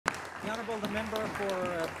The Honourable Member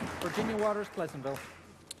for Virginia Waters-Pleasantville.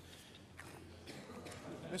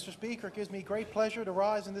 Mr. Speaker, it gives me great pleasure to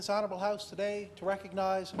rise in this honourable House today to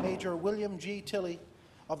recognise Major William G. Tilley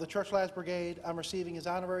of the Church Lads Brigade and receiving his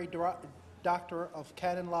honorary Doctor of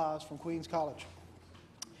Canon Laws from Queen's College.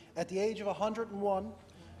 At the age of 101,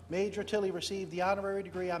 Major Tilley received the honorary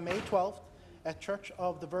degree on May 12th at Church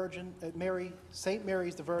of the Virgin St.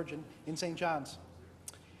 Mary's the Virgin in St. John's.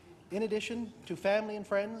 In addition to family and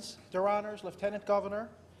friends, their honours, Lieutenant Governor,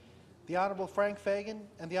 the Honourable Frank Fagan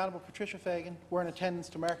and the Honourable Patricia Fagan were in attendance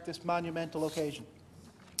to mark this monumental occasion.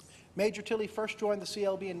 Major Tilley first joined the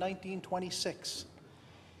CLB in 1926.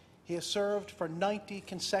 He has served for 90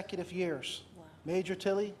 consecutive years. Wow. Major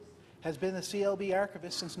Tilley has been the CLB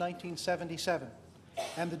archivist since 1977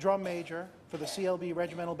 and the drum major for the CLB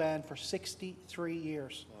Regimental Band for 63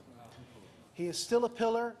 years. He is still a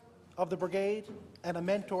pillar of the brigade and a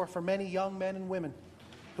mentor for many young men and women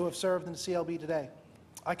who have served in the CLB today.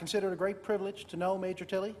 I consider it a great privilege to know Major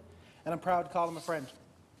Tilley, and I'm proud to call him a friend.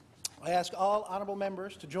 I ask all honourable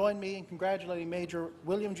members to join me in congratulating Major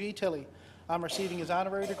William G. Tilley on receiving his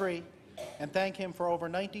honorary degree and thank him for over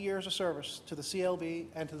 90 years of service to the CLB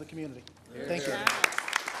and to the community. Thank you.